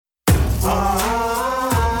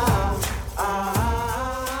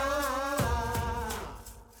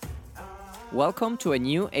Welcome to a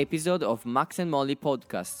new episode of Max and Molly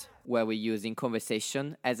podcast, where we're using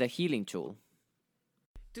conversation as a healing tool.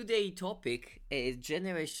 Today's topic is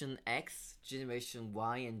Generation X, Generation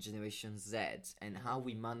Y, and Generation Z, and how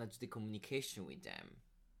we manage the communication with them.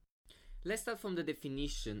 Let's start from the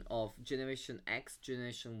definition of Generation X,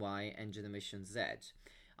 Generation Y, and Generation Z.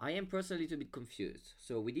 I am personally a little bit confused.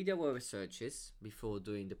 So we did our researches before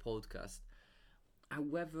doing the podcast.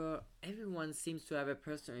 However, everyone seems to have a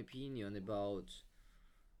personal opinion about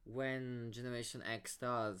when Generation X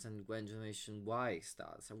starts and when Generation Y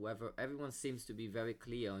starts. However, everyone seems to be very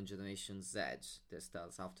clear on Generation Z that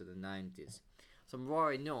starts after the 90s. So from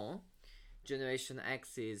what I know, Generation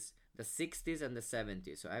X is the 60s and the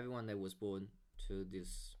 70s. So everyone that was born to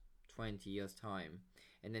this 20 years time.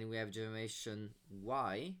 And then we have Generation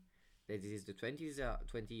Y, that is the 20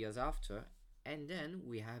 years after. And then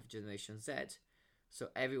we have Generation Z. So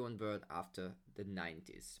everyone born after the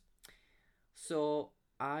 90s. So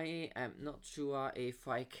I am not sure if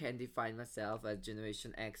I can define myself as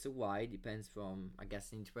Generation X or Y. Depends from, I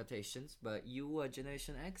guess, interpretations. But you are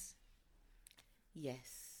Generation X?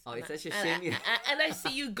 Yes. Oh, it's such a shame. And I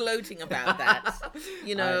see you gloating about that.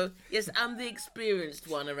 You know, yes, I'm the experienced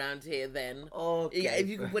one around here then. Okay. Yeah, if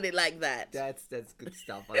you can put it like that. That's good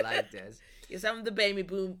stuff. I like that. Yes, I'm the baby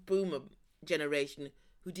boomer generation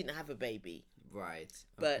who didn't have a baby. Right.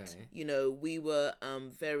 But, you know, we were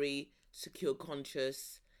very secure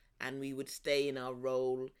conscious, and we would stay in our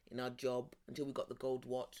role, in our job, until we got the gold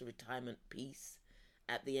watch, the retirement piece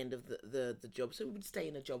at the end of the job. So we would stay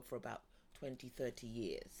in a job for about 20, 30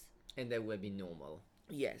 years. And that would be normal.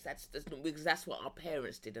 Yes, because that's what our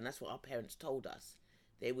parents did, and that's what our parents told us.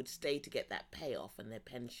 They would stay to get that payoff and their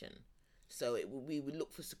pension. So we would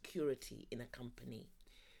look for security in a company.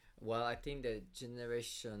 Well, I think that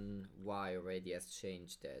Generation Y already has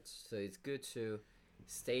changed that. So it's good to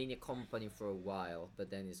stay in a company for a while,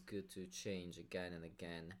 but then it's good to change again and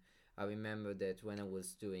again. I remember that when I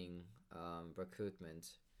was doing recruitment,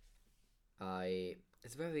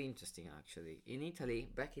 it's very interesting actually.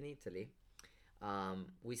 Back in Italy,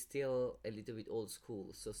 we still a little bit old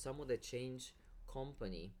school. So someone that changed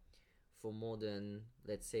company for more than,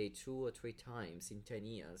 let's say, 2 or 3 times in 10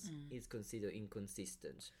 years is considered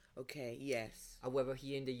inconsistent. Okay, yes. However,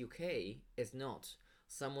 here in the UK, it's not.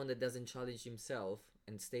 Someone that doesn't challenge himself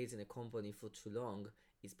and stays in a company for too long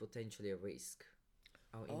is potentially a risk.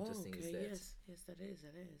 How interesting is that? Yes, that is.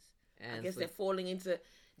 And I guess they're falling into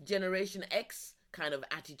Generation X kind of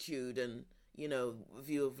attitude and, you know,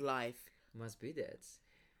 view of life. Must be that.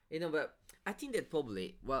 You know, but I think that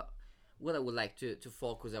probably, well, what I would like to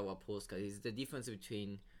focus our podcast is the difference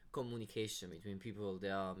between communication between people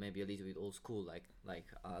that are maybe a little bit old school like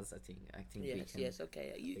us. I think yes, we can. Yes,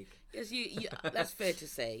 okay. You that's fair to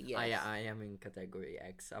say. Yes. I am in category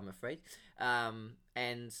X, I'm afraid.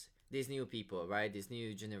 And these new people, right? This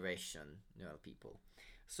new generation, people.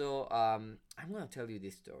 So I'm gonna tell you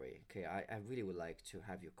this story. Okay, I really would like to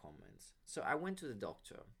have your comments. So I went to the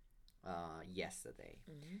doctor yesterday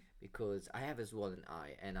because I have a swollen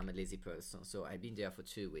eye and I'm a lazy person. So I've been there for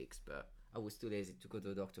 2 weeks, but I was too lazy to go to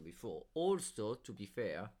the doctor before. Also, to be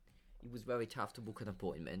fair, it was very tough to book an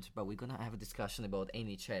appointment, but we're gonna have a discussion about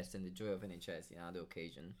NHS and the joy of NHS in another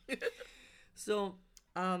occasion. So,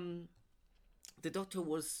 the doctor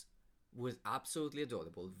was absolutely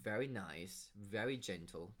adorable, very nice, very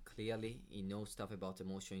gentle. Clearly, he knows stuff about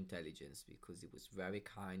emotional intelligence because he was very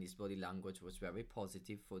kind. His body language was very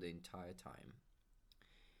positive for the entire time.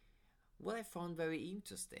 What I found very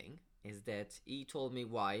interesting is that he told me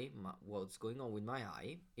what's going on with my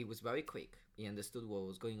eye. It was very quick. He understood what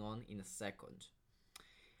was going on in a second.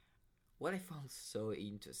 What I found so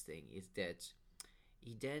interesting is that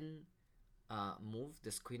he then moved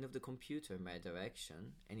the screen of the computer in my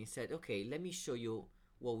direction, and he said, okay, let me show you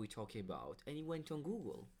what we're talking about. And he went on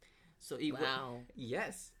Google. So he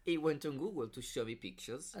he went on Google to show me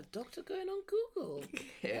pictures. A doctor going on Google.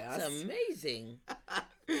 Yes. That's amazing.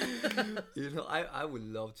 I would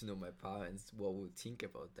love to know my parents what would think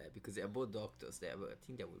about that, because they're both doctors. I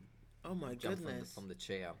think they would jump from the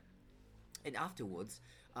chair. And afterwards,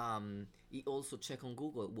 he also checked on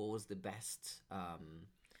Google what was the best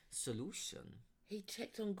solution. He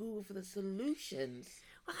checked on Google for the solutions.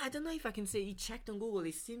 Well, I don't know if I can say he checked on Google.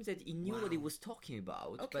 It seems that he knew what he was talking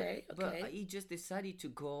about. Okay. But he just decided to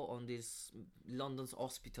go on this London's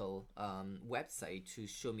hospital website to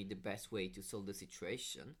show me the best way to solve the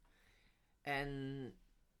situation. And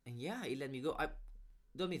yeah, he let me go.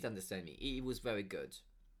 Don't misunderstand me. He was very good.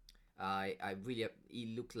 He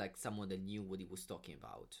looked like someone that knew what he was talking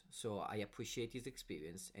about. So I appreciate his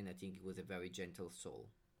experience, and I think he was a very gentle soul.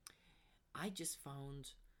 I just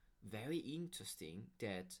found very interesting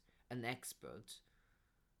that an expert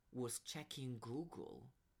was checking Google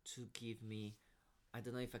to give me, I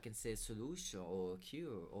don't know if I can say a solution or a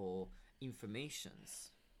cure or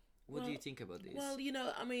informations. What do you Well, think about this? well,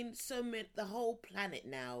 I mean, the whole planet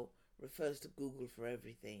now refers to Google for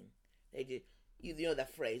everything. They do, you know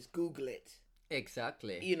that phrase, Google it.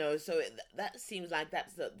 Exactly. So that seems like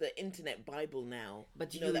that's the internet Bible now.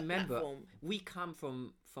 But you That remember, platform. we come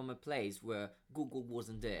from a place where Google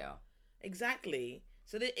wasn't there. Exactly.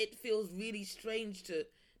 So that it feels really strange to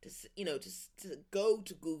go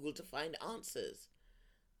to Google to find answers.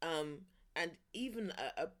 And even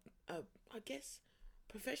I guess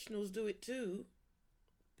professionals do it too.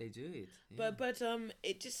 They do it. Yeah. But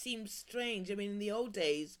it just seems strange. I mean, in the old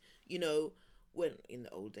days, when in the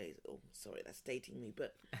old days, oh, sorry, that's dating me.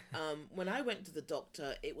 But when I went to the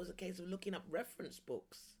doctor, it was a case of looking up reference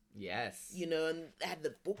books. Yes. And they had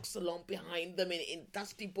the books along behind them in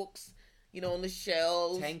dusty books, on the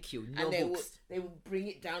shelves. Thank you. No and books. They would bring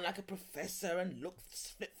it down like a professor and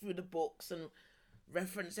flip through the books and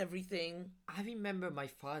reference everything. I remember my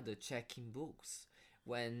father checking books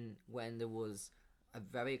when there was a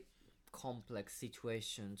very complex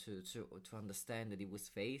situation to understand that he was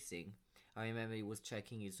facing. I remember he was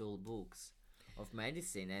checking his old books of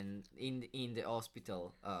medicine, and in the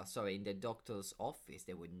hospital, in the doctor's office,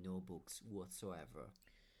 there were no books whatsoever.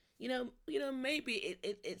 Maybe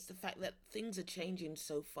it's the fact that things are changing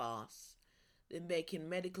so fast. They're making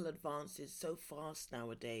medical advances so fast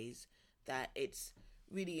nowadays that it's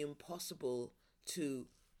really impossible to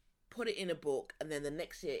put it in a book and then the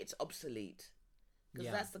next year it's obsolete.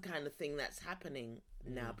 Because that's the kind of thing that's happening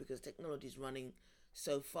now because technology is running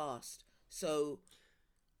so fast. So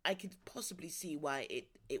I could possibly see why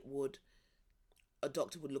a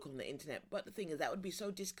doctor would look on the internet. But the thing is, that would be so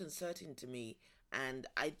disconcerting to me, and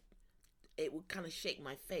it would kind of shake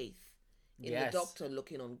my faith in the doctor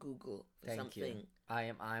looking on Google for something. You.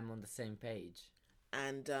 I'm on the same page.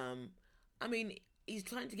 And I mean, he's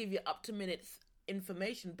trying to give you up to minute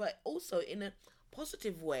information, but also in a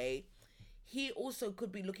positive way. He also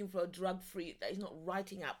could be looking for a drug-free. He's not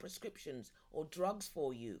writing out prescriptions or drugs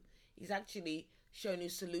for you. He's actually showing you a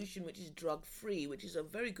solution which is drug-free, which is a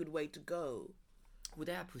very good way to go. What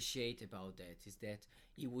I appreciate about that is that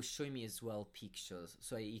he was showing me as well pictures,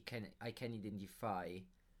 so I can identify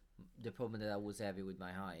the problem that I was having with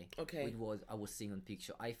my eye. Okay. With what I was seeing on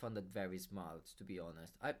picture. I found that very smart, to be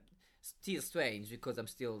honest. I still strange because I'm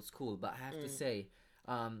still at school, but I have to say,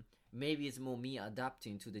 maybe it's more me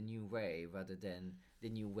adapting to the new way rather than the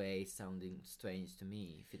new way sounding strange to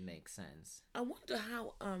me, if it makes sense. I wonder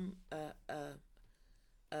how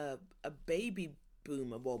a baby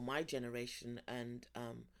boomer, well, my generation, and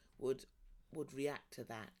would react to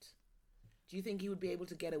that. Do you think he would be able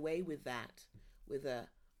to get away with that with a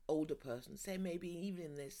older person, say maybe even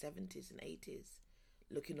in their 70s and 80s,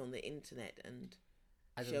 looking on the internet and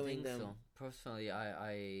showing them? So. Personally,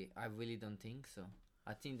 I really don't think so.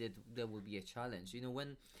 I think that there will be a challenge.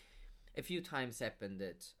 When a few times happened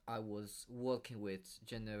that I was working with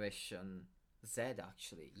Generation Z,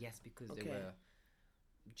 actually. Yes, because they were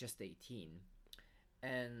just 18.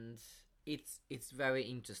 And it's very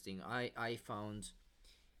interesting. I found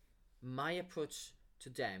my approach to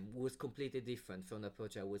them was completely different from the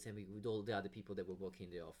approach I was having with all the other people that were working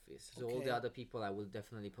in the office. So all the other people, I will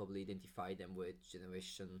definitely probably identify them with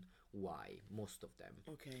Generation Y, most of them.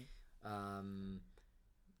 Okay.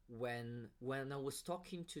 When I was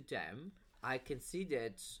talking to them, I can see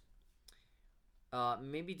that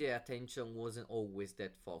maybe their attention wasn't always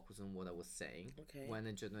that focused on what I was saying. Okay. When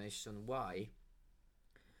a Generation Y,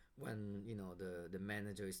 when the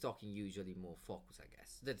manager is talking, usually more focused, I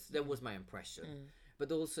guess. That was my impression.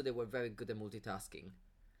 But also they were very good at multitasking,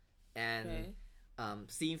 and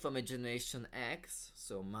seeing from a Generation X,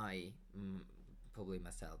 so probably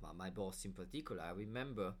myself, my boss in particular, I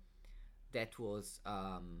remember that was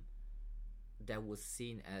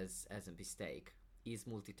seen as a mistake. He's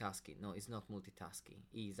multitasking. No, he's not multitasking.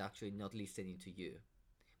 He's actually not listening to you,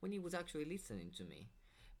 when he was actually listening to me.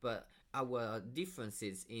 But our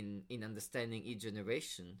differences in understanding each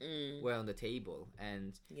generation were on the table,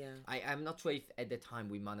 and I'm not sure if at the time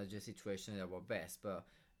we managed the situation at our best, but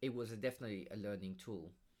it was definitely a learning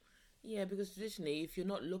tool. Yeah, because traditionally, if you're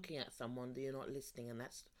not looking at someone, then you're not listening, and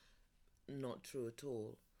that's not true at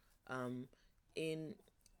all. In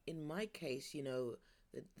my case,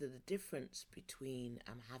 the difference between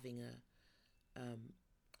having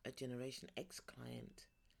a Generation X client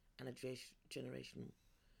and a Generation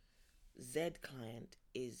Z client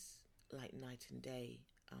is like night and day.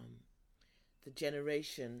 The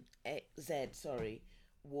Generation Z,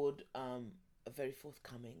 would are very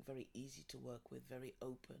forthcoming, very easy to work with, very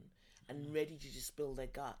open, and ready to just spill their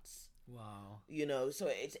guts. Wow. You know, so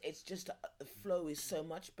it's just the flow is so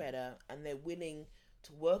much better, and they're willing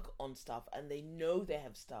to work on stuff, and they know they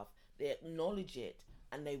have stuff. They acknowledge it,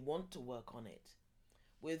 and they want to work on it.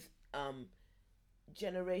 With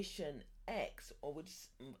Generation X, or with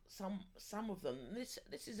some of them,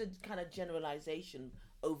 this is a kind of generalization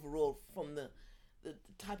overall from the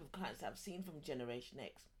type of clients I've seen from Generation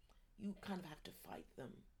X. You kind of have to fight them.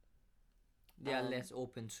 They are less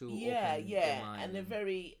open to Yeah, open yeah, their mind. and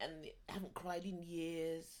they haven't cried in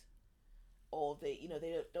years, or they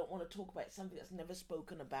don't want to talk about something that's never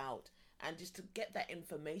spoken about, and just to get that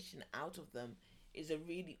information out of them is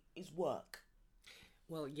work.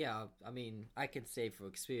 Well, yeah, I mean, I can say for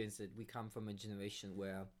experience that we come from a generation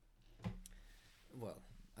where, well,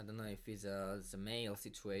 I don't know if it's a male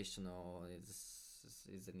situation or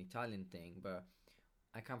it's an Italian thing, but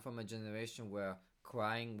I come from a generation where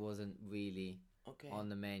crying wasn't really Okay. on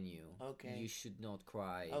the menu. Okay. You should not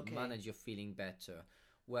cry. Okay. Manage your feeling better.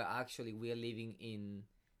 Where actually we are living in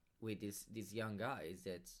with these young guys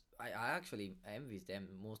that I actually envy them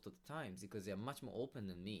most of the times because they're much more open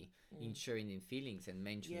than me in sharing in feelings and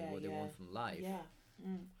mentioning what they want from life. Yeah,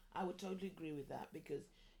 I would totally agree with that because,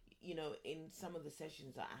 you know, in some of the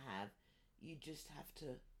sessions that I have, you just have to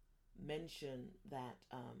mention that,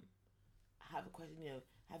 have a question, you know,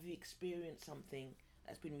 have you experienced something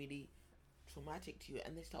that's been really traumatic to you?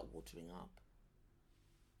 And they start watering up.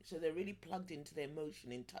 So they're really plugged into their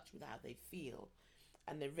emotion, in touch with how they feel,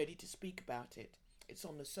 and they're ready to speak about it. It's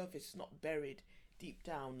on the surface, it's not buried deep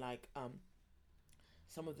down like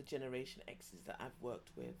some of the Generation X's that I've worked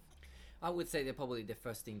with. I would say they're probably the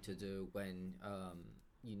first thing to do when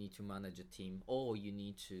you need to manage a team, or you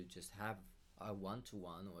need to just have a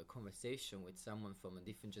one-to-one or a conversation with someone from a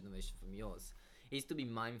different generation from yours, is to be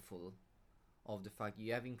mindful of the fact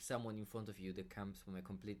you're having someone in front of you that comes from a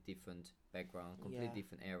complete different background, complete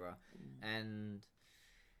different era, and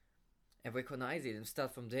recognize it and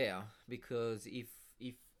start from there. Because if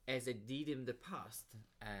as I did in the past,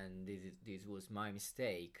 and this was my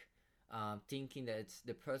mistake, thinking that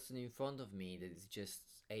the person in front of me that is just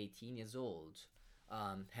 18 years old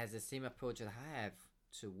has the same approach that I have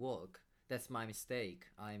to work, that's my mistake.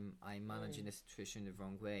 I'm managing the situation the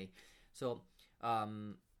wrong way. So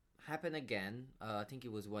happened again. I think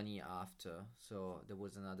it was 1 year after. So there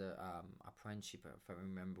was another apprenticeship, if I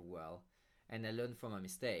remember well, and I learned from my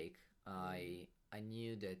mistake. I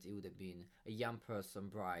knew that it would have been a young person,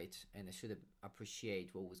 bright, and I should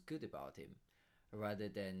appreciate what was good about him, rather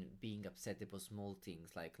than being upset about small things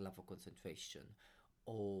like lack of concentration,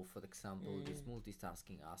 or, for example, this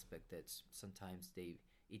multitasking aspect that sometimes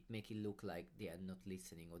it make it look like they are not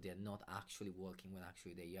listening or they are not actually working when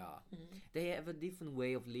actually they are. They have a different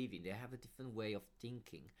way of living. They have a different way of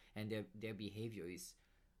thinking, and their behavior is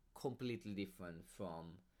completely different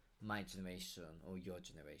from my generation or your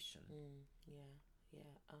generation. Yeah.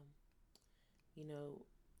 You know,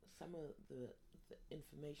 some of the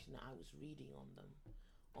information that I was reading on them,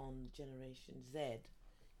 on Generation Z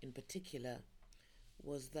in particular,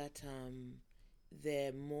 was that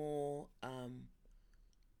they're more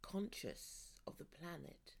conscious of the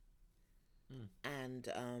planet, and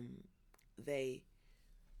they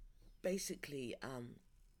basically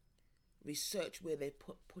research where they're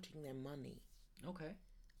putting their money. Okay.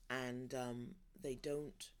 And they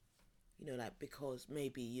don't, you know, like, because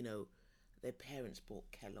maybe, you know, their parents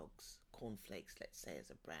bought Kellogg's cornflakes, let's say, as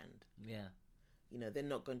a brand. Yeah. You know, they're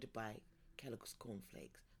not going to buy Kellogg's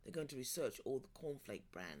cornflakes. They're going to research all the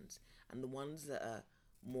cornflake brands, and the ones that are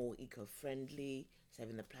more eco-friendly,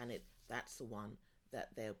 saving the planet, that's the one that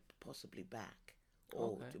they'll possibly back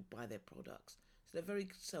or to buy their products. So they're very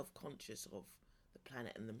self-conscious of the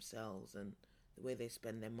planet and themselves and the way they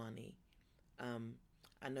spend their money.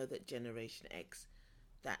 I know that Generation X,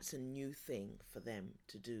 that's a new thing for them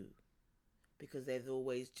to do, because they've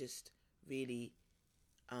always just really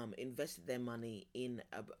invested their money in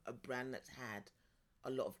a brand that's had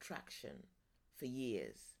a lot of traction for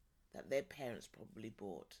years, that their parents probably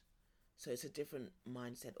bought. So it's a different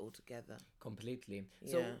mindset altogether. Completely.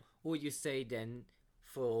 Yeah. So would you say then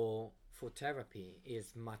for therapy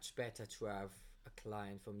is much better to have a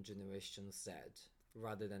client from Generation Z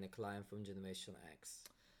rather than a client from Generation X?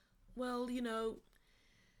 Well, you know,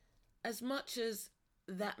 as much as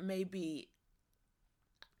that may be,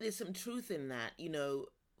 there's some truth in that. You know,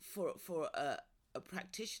 for a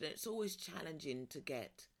practitioner, it's always challenging to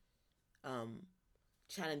get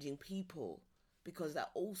challenging people, because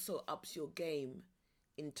that also ups your game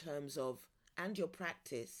in terms of, and your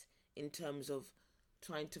practice in terms of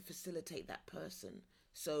trying to facilitate that person.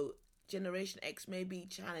 So Generation X may be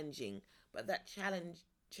challenging, but that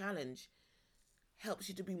challenge helps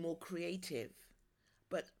you to be more creative.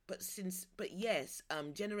 But yes,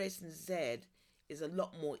 Generation Z is a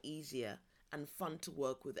lot more easier and fun to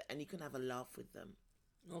work with, and you can have a laugh with them.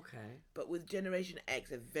 Okay. But with Generation X,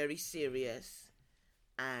 they're very serious,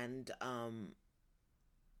 and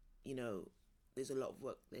there's a lot of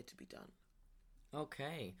work there to be done.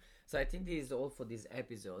 Okay. So I think this is all for this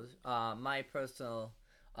episode. My personal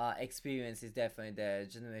experience is definitely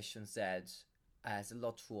that Generation Z has a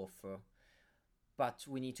lot to offer. But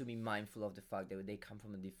we need to be mindful of the fact that they come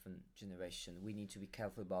from a different generation. We need to be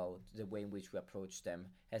careful about the way in which we approach them.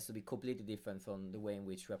 It has to be completely different from the way in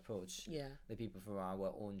which we approach the people from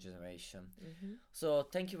our own generation. Mm-hmm. So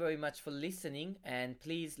thank you very much for listening, and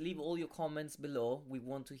please leave all your comments below. We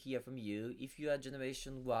want to hear from you. If you are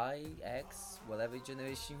Generation Y, X, whatever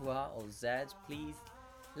generation you are, or Z, please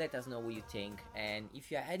let us know what you think. And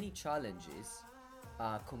if you have any challenges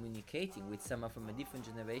communicating with someone from a different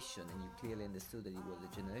generation and you clearly understood that it was a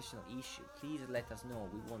generational issue, please let us know.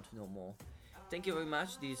 We want to know more. Thank you very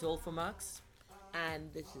much. This is all for Max.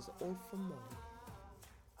 And this is all from Molly.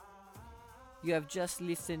 You have just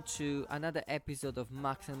listened to another episode of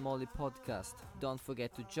Max and Molly podcast. Don't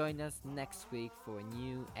forget to join us next week for a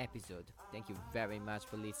new episode. Thank you very much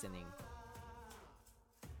for listening.